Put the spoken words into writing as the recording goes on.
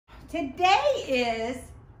Today is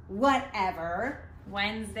whatever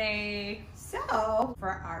Wednesday. So for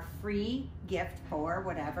our free gift for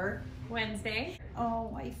whatever Wednesday.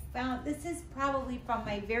 Oh, I found this is probably from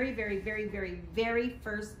my very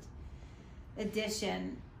first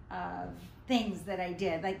edition of things that I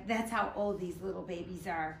did. Like, that's how old these little babies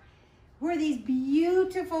are. Were these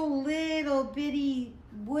beautiful little bitty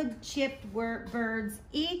wood chipped birds.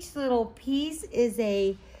 Each little piece is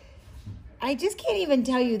I just can't even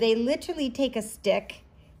tell you. They literally take a stick,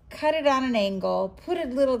 cut it on an angle, put a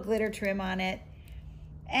little glitter trim on it,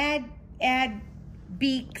 add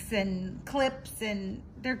beaks and clips, and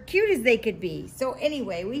they're cute as they could be. So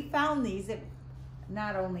anyway, we found these.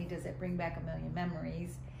 Not only does it bring back a million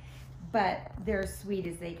memories, but they're sweet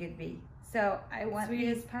as they could be. So I want sweet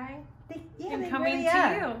as pie. Yeah, and they coming really to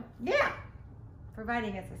are. you. Yeah,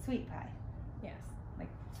 providing it's a sweet pie. Yes, like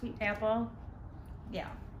sweet apple. Yeah.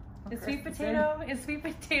 Is sweet potato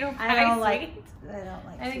pie I don't sweet? I don't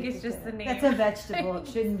like. I think it's just the name. That's a vegetable. It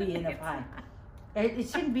shouldn't be in a pie. It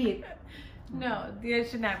shouldn't be. No, it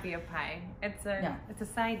should not be a pie. It's a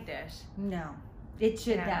side dish. No, it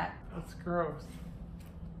should not. That's gross.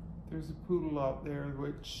 There's a poodle out there,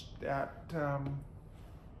 which that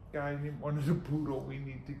guy wanted a poodle. We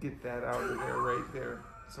need to get that out of there right there,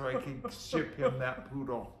 so I can ship him that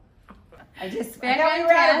poodle. Back on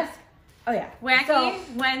task. Oh yeah.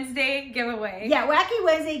 Wacky Wednesday giveaway. Yeah, Wacky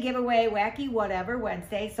Wednesday giveaway, Wacky whatever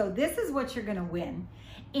Wednesday. So this is what you're gonna win.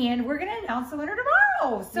 And we're gonna announce the winner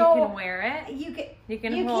tomorrow. So you can wear it. You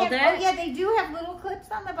can hold it. Oh yeah, they do have little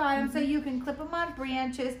clips on the bottom, so you can clip them on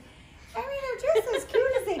branches. I mean, they're just as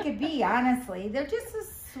cute as they could be, honestly. They're just a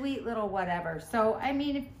sweet little whatever. So, I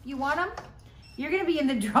mean, if you want them, you're gonna be in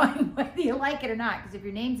the drawing whether you like it or not, because if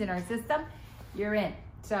your name's in our system, you're in.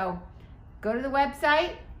 So go to the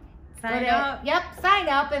website. Sign up. Yep, sign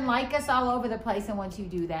up and like us all over the place. And once you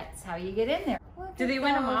do, that's how you get in there. Do they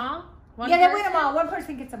win them all? Yeah, they win them all. One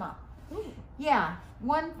person gets them all. Ooh. Yeah,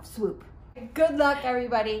 one swoop. Good luck,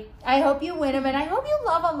 everybody. I hope you win them, and I hope you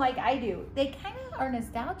love them like I do. They kind of are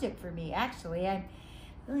nostalgic for me, actually. I'm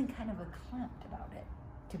feeling kind of verklempt about it,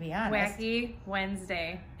 to be honest. Wacky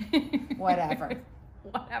Wednesday. Whatever.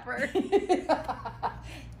 Whatever.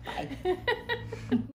 Bye.